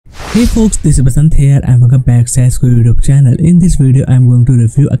Hey folks, this is Basant here and welcome back to Saas YouTube channel. In this video, I am going to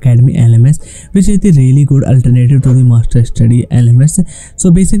review Academy LMS, which is the really good alternative to the Master Study LMS.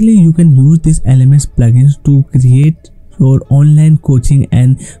 So basically, you can use this LMS plugins to create your online coaching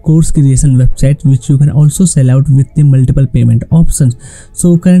and course creation website, which you can also sell out with the multiple payment options.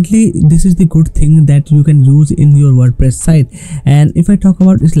 So currently this is the good thing that you can use in your WordPress site. And if I talk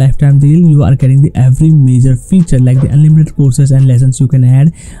about this lifetime deal, you are getting the every major feature like the unlimited courses and lessons you can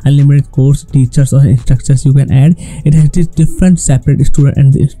add, unlimited course teachers or instructors you can add. It has this different separate student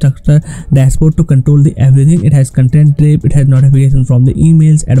and the instructor dashboard to control the everything. It has content drip, it has notification from the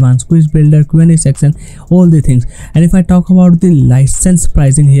emails, advanced quiz builder, Q&A section, all the things. And if I talk about the license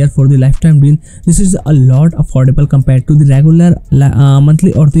pricing here for the lifetime deal, this is a lot affordable compared to the regular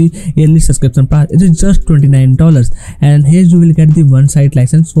monthly or the yearly subscription price. It is just $29, and here you will get the one site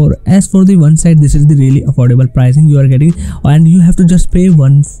license. As for the one site, this is the really affordable pricing you are getting, and you have to just pay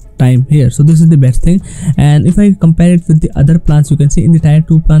one time here. So this is the best thing. And if I compare it with the other plans, you can see in the tier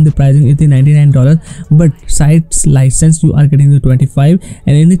 2 plan the pricing is the $99, but sites license you are getting the $25,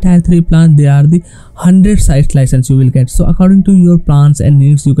 and in the tier 3 plan there are the 100 sites license you will get. So according to your plans and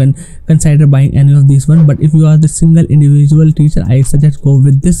needs, you can consider buying any of these one. But if you are the single individual teacher, I suggest go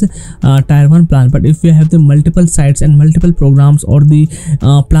with this tier 1 plan. But if you have the multiple sites and multiple programs or the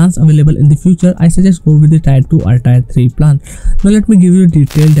plans available in the future, I suggest go with the tier 2 or tier 3 plan. Now let me give you a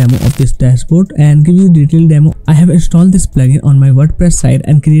detailed demo of this dashboard and give you a detailed demo. I have installed this plugin on my WordPress site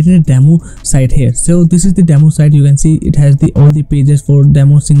and created a demo site here. So this is the demo site. You can see it has all the pages for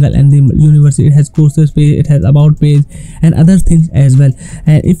demo single and the university. It has courses page, it has about page and other things as well.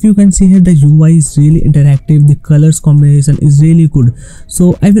 And if you can see here, the UI is really interactive, the colors combination is really good.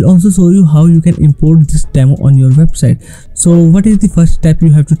 So I will also show you how you can import this demo on your website. So what is the first step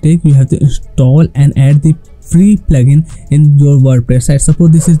you have to take? You have to install and add the free plugin in your WordPress site.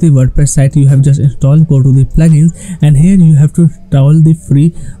 Suppose this is the WordPress site you have just installed. Go to the plugins, and here you have to install the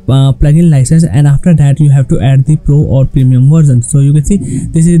free plugin license, and after that you have to add the pro or premium version. So you can see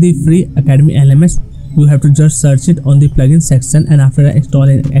this is the free Academy LMS. You have to just search it on the plugin section, and after that install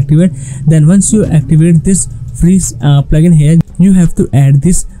and activate. Then once you activate this free plugin here, you have to add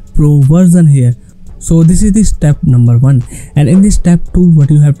this pro version here. So this is the step number 1, and in this step 2,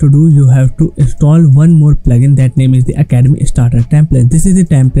 what you have to do, you have to install one more plugin. That name is the Academy Starter Template. This is the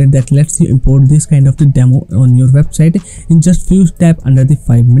template that lets you import this kind of the demo on your website in just few steps under the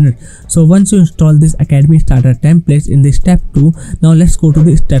 5 minutes. So once you install this Academy Starter Templates in the step 2, now let's go to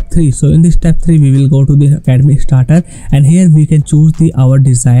the step 3. So in the step 3, we will go to the Academy Starter, and here we can choose our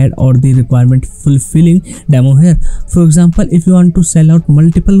desired or the requirement fulfilling demo here. For example, if you want to sell out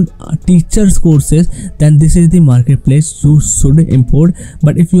multiple teachers courses, then this is the marketplace you should import.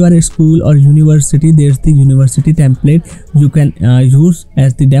 But if you are a school or university, there's the university template you can use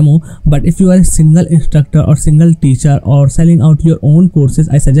as the demo. But if you are a single instructor or single teacher or selling out your own courses,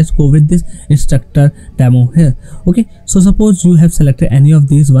 I suggest go with this instructor demo here. Okay, so suppose you have selected any of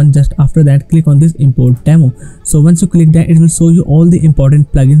these one, just after that click on this import demo. So once you click that, it will show you all the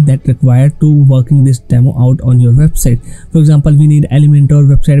important plugins that required to working this demo out on your website. For example, we need Elementor,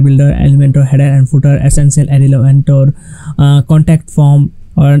 website builder, Elementor header and footer, essential, Elementor contact form,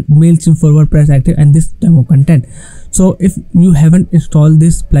 or MailChimp for WordPress active, and this demo content. So if you haven't installed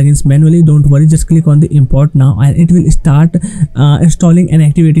these plugins manually, don't worry, just click on the import now, and it will start installing and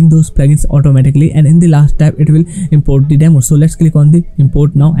activating those plugins automatically. And in the last step, it will import the demo. So let's click on the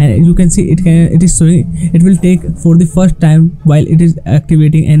import now, and you can see it is showing. It will take for the first time while it is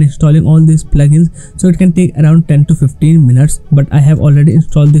activating and installing all these plugins. So it can take around 10 to 15 minutes, but I have already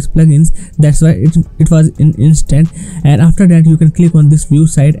installed these plugins. That's why it was in instant. And after that, you can click on this view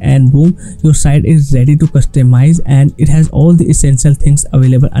site, and boom, your site is ready to customize, and it has all the essential things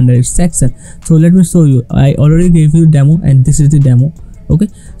available under its section. So let me show you. I already gave you demo, and this is the demo. Okay,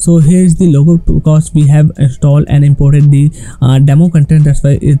 so here is the logo because we have installed and imported the demo content. That's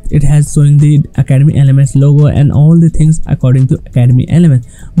why it has showing the Academy LMS logo and all the things according to Academy LMS.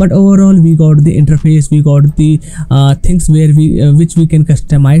 But overall, we got the interface, we got the things where which we can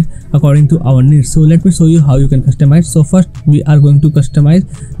customize according to our needs. So let me show you how you can customize. So first, we are going to customize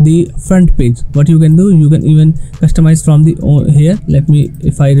the front page. What you can do, you can even customize from the here. Let me,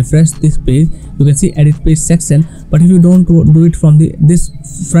 if I refresh this page, you can see edit page section. But if you don't do it from this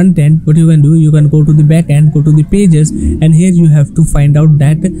front end, what you can do, you can go to the back end, go to the pages, and here you have to find out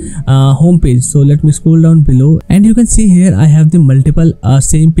that home page. So let me scroll down below, and you can see here I have the multiple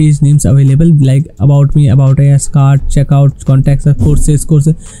same page names available, like about me, about us, cart, checkout, contacts, courses,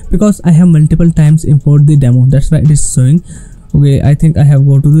 because I have multiple times import the demo. That's why it is showing. Okay, I think I have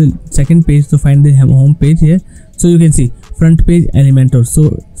go to the second page to find the home page here. So you can see front page Elementor.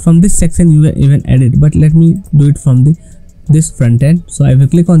 So from this section you can even edit, but let me do it from this front end. So I will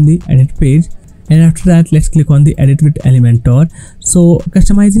click on the edit page, and after that let's click on the edit with Elementor. So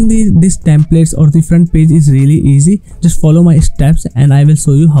customizing this templates or the front page is really easy. Just follow my steps and I will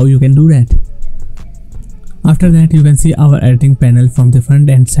show you how you can do that. After that you can see our editing panel from the front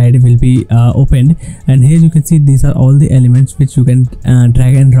end side will be opened, and here you can see these are all the elements which you can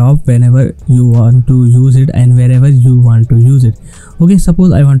drag and drop whenever you want to use it and wherever you want to use it. Okay,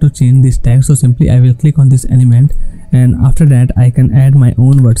 suppose I want to change this tag, so simply I will click on this element, and after that I can add my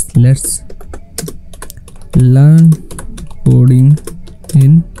own words. Let's learn coding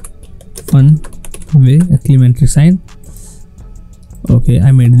in fun way, exclamatory sign. Okay,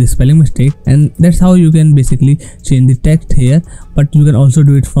 I made this spelling mistake, and that's how you can basically change the text here. But you can also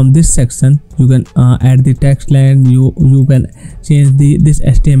do it from this section. You can add the text line. You can change this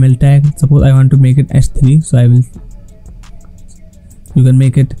HTML tag. Suppose I want to make it h3, so I will. You can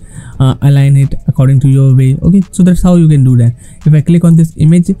make it align it according to your way. Okay, so that's how you can do that. If I click on this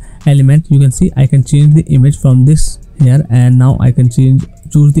image element, you can see I can change the image from this here, and now I can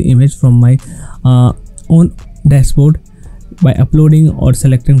choose the image from my own dashboard by uploading or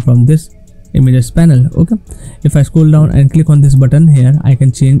selecting from this images panel. Okay, if I scroll down and click on this button here, I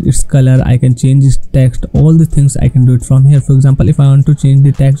can change its color, I can change its text, all the things I can do it from here. For example, if I want to change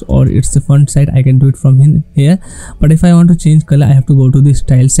the text or it's the font side, I can do it from here. But if I want to change color, I have to go to the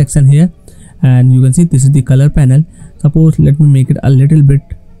style section here, and you can see this is the color panel. Suppose let me make it a little bit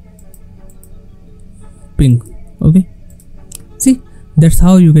pink. Okay, see, that's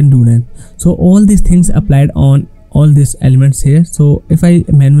how you can do that. So all these things applied on all these elements here. So if I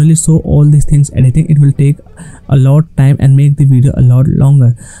manually show all these things editing, it will take a lot time and make the video a lot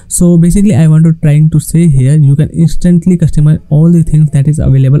longer. So basically I want to trying to say here, you can instantly customize all the things that is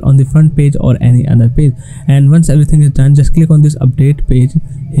available on the front page or any other page. And once everything is done, just click on this update page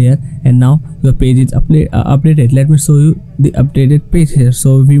here, and now your page is updated. Let me show you the updated page here.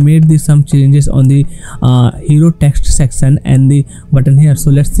 So we made some changes on the hero text section and the button here.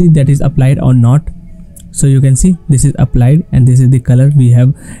 So let's see that is applied or not. So you can see this is applied, and this is the color we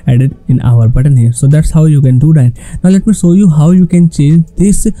have added in our button here. So that's how you can do that. Now let me show you how you can change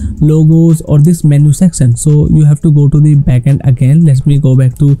this logos or this menu section. So you have to go to the backend again. Let me go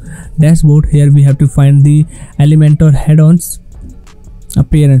back to dashboard. Here we have to find the Elementor head-ons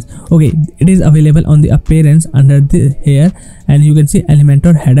appearance. Okay, it is available on the appearance under the here, and you can see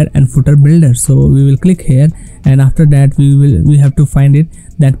Elementor header and footer builder. So we will click here, and after that we have to find it,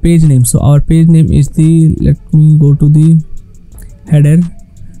 that page name. So our page name is the, let me go to the header.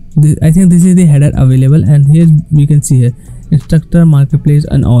 I think this is the header available, and here we can see here instructor, marketplace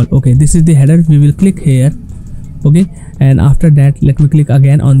and all. Okay, this is the header. We will click here. Okay, and after that let me click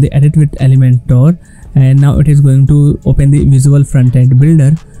again on the edit with Elementor, and now it is going to open the visual front end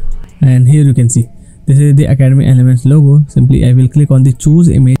builder, and here you can see this is the Academy Elements logo. Simply I will click on the choose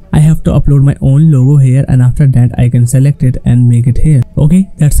image. I have to upload my own logo here, and after that I can select it and make it here.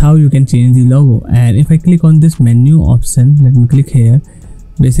 Okay, that's how you can change the logo. And if I click on this menu option, let me click here.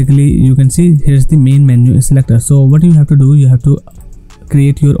 Basically you can see here's the main menu selector. So what you have to do, you have to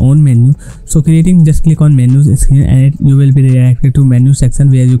create your own menu. So creating, just click on menus screen, and you will be redirected to menu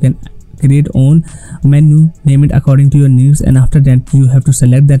section where you can create own menu, name it according to your needs, and after that you have to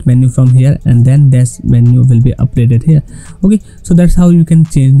select that menu from here, and then this menu will be updated here. Okay, so that's how you can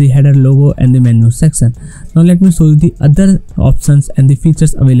change the header, logo and the menu section. Now let me show you the other options and the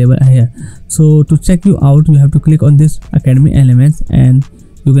features available here. So to check you out, you have to click on this Academy Elements, and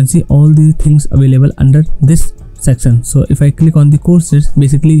you can see all the things available under this section. So if I click on the courses,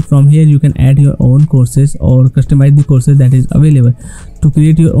 basically from here you can add your own courses or customize the courses that is available. To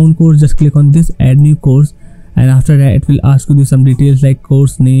create your own course, just click on this add new course, and after that it will ask you some details like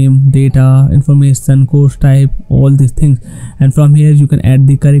course name, data, information, course type, all these things, and from here you can add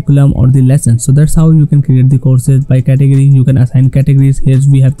the curriculum or the lessons. So that's how you can create the courses. By category you can assign categories. Here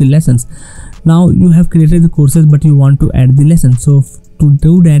we have the lessons. Now you have created the courses but you want to add the lessons. So to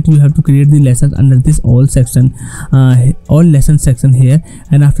do that you have to create the lessons under this all section, all lesson section here,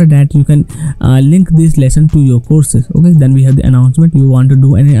 and after that you can link this lesson to your courses. Okay, then we have the announcement. You want to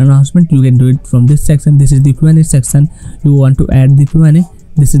do any announcement, you can do it from this section. This is the Q&A section. You want to add the Q&A,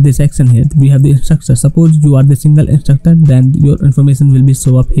 this is the section here. We have the instructor. Suppose you are the single instructor, then your information will be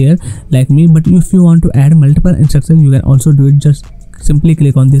show up here like me. But if you want to add multiple instructors, you can also do it. Just simply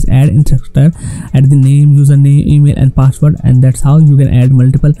click on this add instructor, add the name, username, email and password, and that's how you can add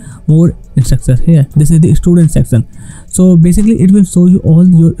multiple more instructors here. This is the student section. So basically it will show you all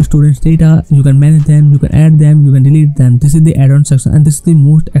your students data. You can manage them, you can add them, you can delete them. This is the add-on section, and this is the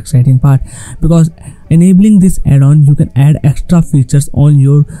most exciting part, because enabling this add-on you can add extra features on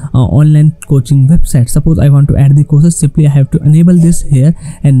your online coaching website. Suppose I want to add the courses, simply I have to enable this here,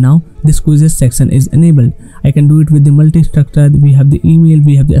 and now this quizzes section is enabled. I can do it with the multi-structure. We have the email,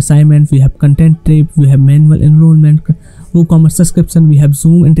 we have the assignment, we have content trip, we have manual enrollment, WooCommerce subscription, we have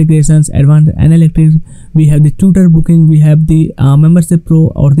Zoom integrations, advanced analytics, we have the tutor booking, we have the membership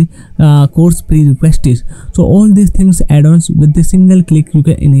pro or the course pre-requests. So all these things add-ons with the single click you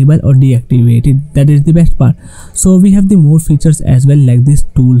can enable or deactivate it. That is the best part. So we have the more features as well, like this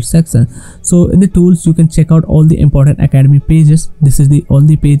tool section. So in the tools you can check out all the important academy pages. This is the all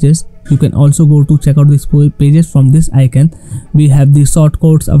the pages. You can also go to check out these pages from this icon. We have the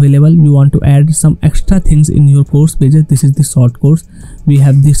shortcodes available. You want to add some extra things in your course pages, this is the shortcodes. We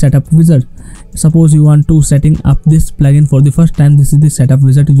have the setup wizard. Suppose you want to setting up this plugin for the first time, this is the setup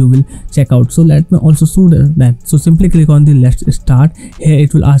wizard you will check out. So let me also show that. So simply click on the let's start. Here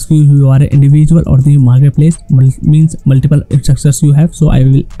it will ask you if you are an individual or the marketplace, means multiple instructors you have. So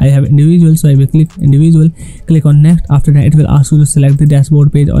I have individual, so I will click individual, click on next. After that it will ask you to select the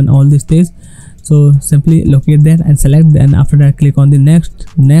dashboard page on all these things. So simply locate that and select, then after that click on the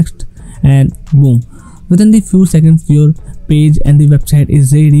next, and boom, within the few seconds your page and the website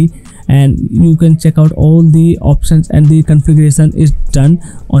is ready, and you can check out all the options and the configuration is done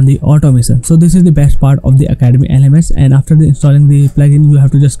on the automation. So this is the best part of the Academy LMS, and after installing the plugin you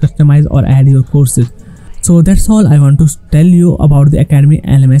have to just customize or add your courses. So that's all I want to tell you about the Academy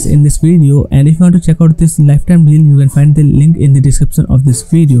LMS in this video, and if you want to check out this lifetime deal you can find the link in the description of this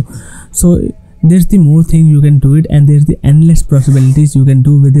video. So there's the more thing you can do it, and there's the endless possibilities you can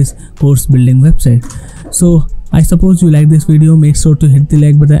do with this course building website. So I suppose you like this video. Make sure to hit the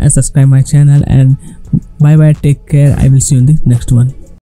like button and subscribe my channel, and bye bye, take care. I will see you in the next one.